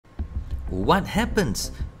What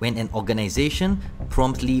happens when an organization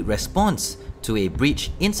promptly responds to a breach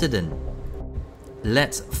incident?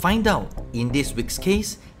 Let's find out in this week's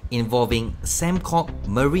case involving Sembcorp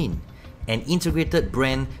Marine, an integrated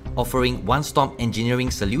brand offering one-stop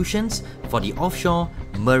engineering solutions for the offshore,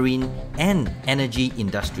 marine and energy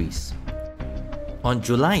industries. On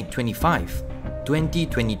July 25,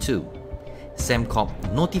 2022,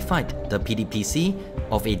 Sembcorp notified the PDPC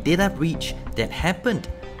of a data breach that happened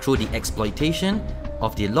through the exploitation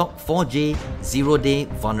of the Log4J zero-day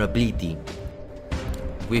vulnerability.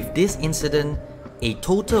 With this incident, a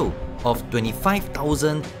total of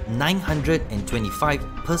 25,925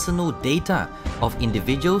 personal data of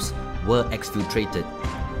individuals were exfiltrated.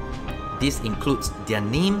 This includes their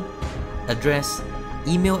name, address,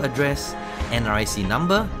 email address, NRIC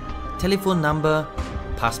number, telephone number,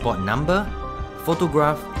 passport number,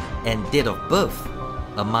 photograph, and date of birth,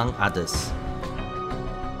 among others.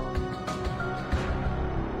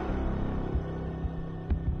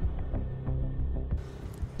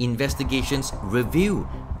 Investigations reveal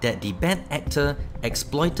that the bad actor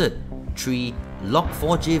exploited 3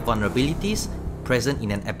 Log4j vulnerabilities present in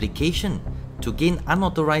an application to gain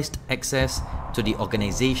unauthorized access to the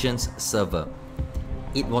organization's server.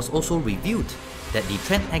 It was also revealed that the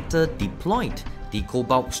threat actor deployed the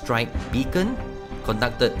Cobalt Strike beacon,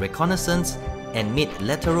 conducted reconnaissance, and made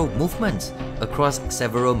lateral movements across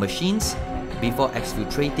several machines before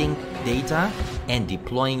exfiltrating data and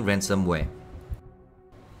deploying ransomware.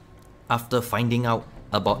 After finding out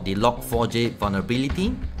about the Log4j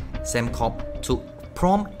vulnerability, Sembcorp took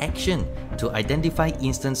prompt action to identify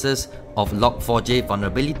instances of Log4j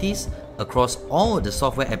vulnerabilities across all the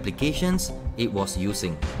software applications it was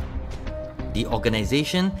using. The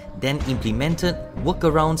organization then implemented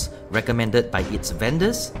workarounds recommended by its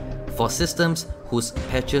vendors for systems whose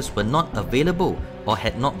patches were not available or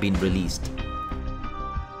had not been released.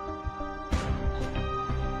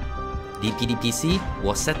 The PDPC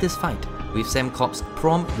was satisfied with Sembcorp's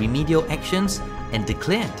prompt remedial actions and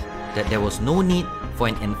declared that there was no need for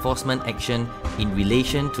an enforcement action in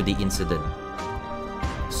relation to the incident.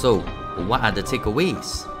 So, what are the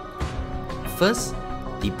takeaways? First,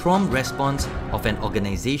 the prompt response of an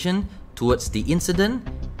organization towards the incident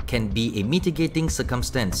can be a mitigating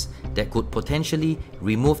circumstance that could potentially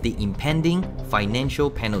remove the impending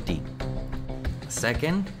financial penalty.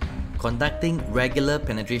 Second, conducting regular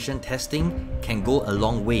penetration testing can go a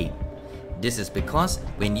long way. This is because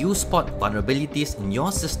when you spot vulnerabilities in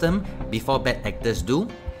your system before bad actors do,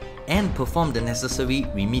 and perform the necessary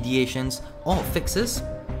remediations or fixes,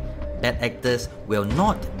 bad actors will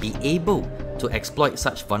not be able to exploit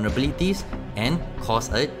such vulnerabilities and cause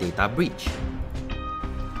a data breach.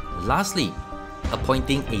 Lastly,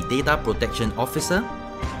 appointing a data protection officer,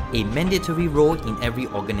 a mandatory role in every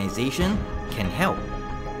organization, can help.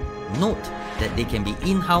 Note that they can be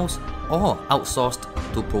in-house or outsourced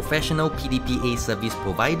to professional PDPA service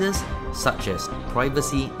providers such as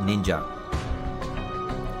Privacy Ninja.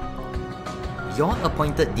 Your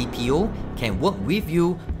appointed DPO can work with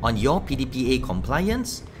you on your PDPA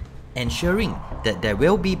compliance, ensuring that there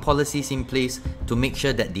will be policies in place to make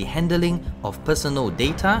sure that the handling of personal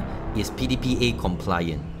data is PDPA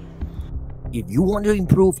compliant. If you want to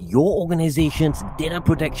improve your organization's data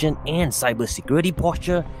protection and cybersecurity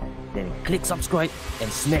posture, then click subscribe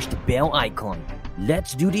and smash the bell icon.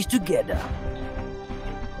 Let's do this together.